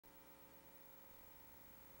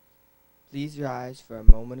Please rise for a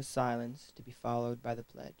moment of silence to be followed by the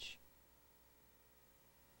pledge.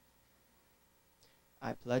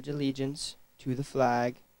 I pledge allegiance to the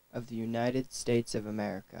flag of the United States of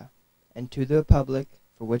America and to the republic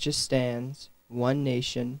for which it stands, one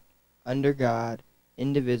nation, under God,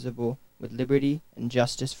 indivisible, with liberty and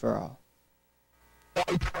justice for all.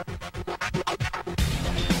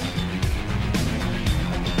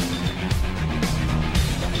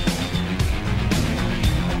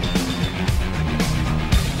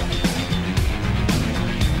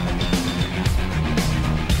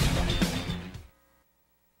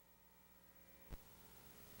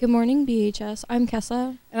 Good morning, BHS. I'm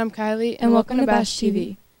Kessa. And I'm Kylie, and welcome to Bash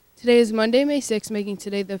TV. Today is Monday, May 6th, making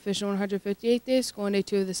today the official 158th day of school and day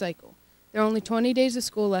 2 of the cycle. There are only 20 days of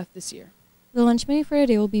school left this year. The lunch menu for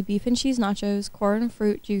today will be beef and cheese nachos, corn,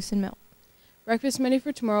 fruit, juice, and milk. Breakfast menu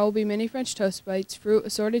for tomorrow will be mini French toast bites, fruit,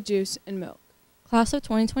 assorted juice, and milk. Class of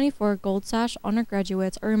 2024 Gold Sash honor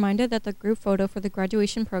graduates are reminded that the group photo for the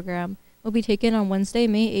graduation program will be taken on Wednesday,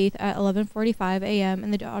 May 8th at 11:45 a.m. in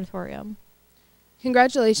the auditorium.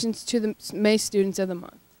 Congratulations to the May Students of the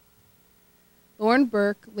Month: Lauren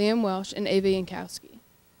Burke, Liam Welsh, and Ava Yankowski.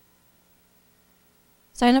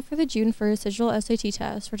 Sign up for the June 1st digital SAT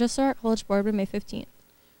test. Register at College Board by May 15th.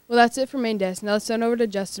 Well, that's it for Main Desk. Now let's send over to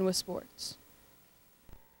Justin with sports.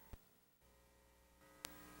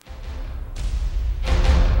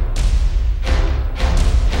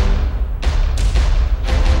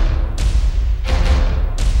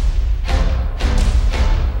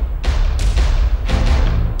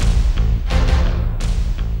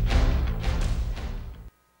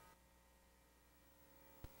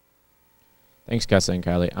 Thanks, Kessa and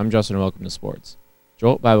Kylie. I'm Justin and welcome to sports.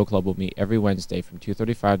 Jolt Bible Club will meet every Wednesday from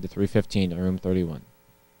 2:35 to 3:15 in room 31.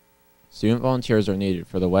 Student volunteers are needed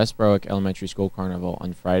for the West Berwick Elementary School Carnival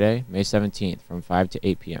on Friday, May 17th from 5 to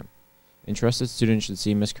 8 p.m. Interested students should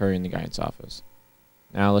see Miss Curry in the guidance office.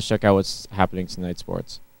 Now let's check out what's happening tonight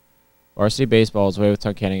sports. Varsity baseball is away with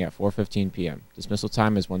Tunkhannock at 4:15 p.m. Dismissal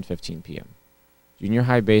time is 1:15 p.m. Junior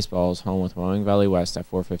high baseball is home with Wyoming Valley West at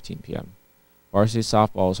 4:15 p.m. Varsity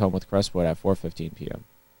softball is home with Crestwood at 4:15 p.m.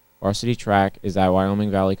 Varsity track is at Wyoming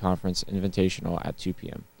Valley Conference Invitational at 2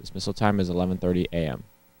 p.m. Dismissal time is 11:30 a.m.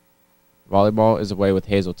 Volleyball is away with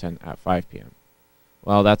Hazleton at 5 p.m.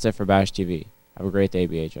 Well, that's it for Bash TV. Have a great day,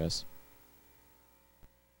 BHS.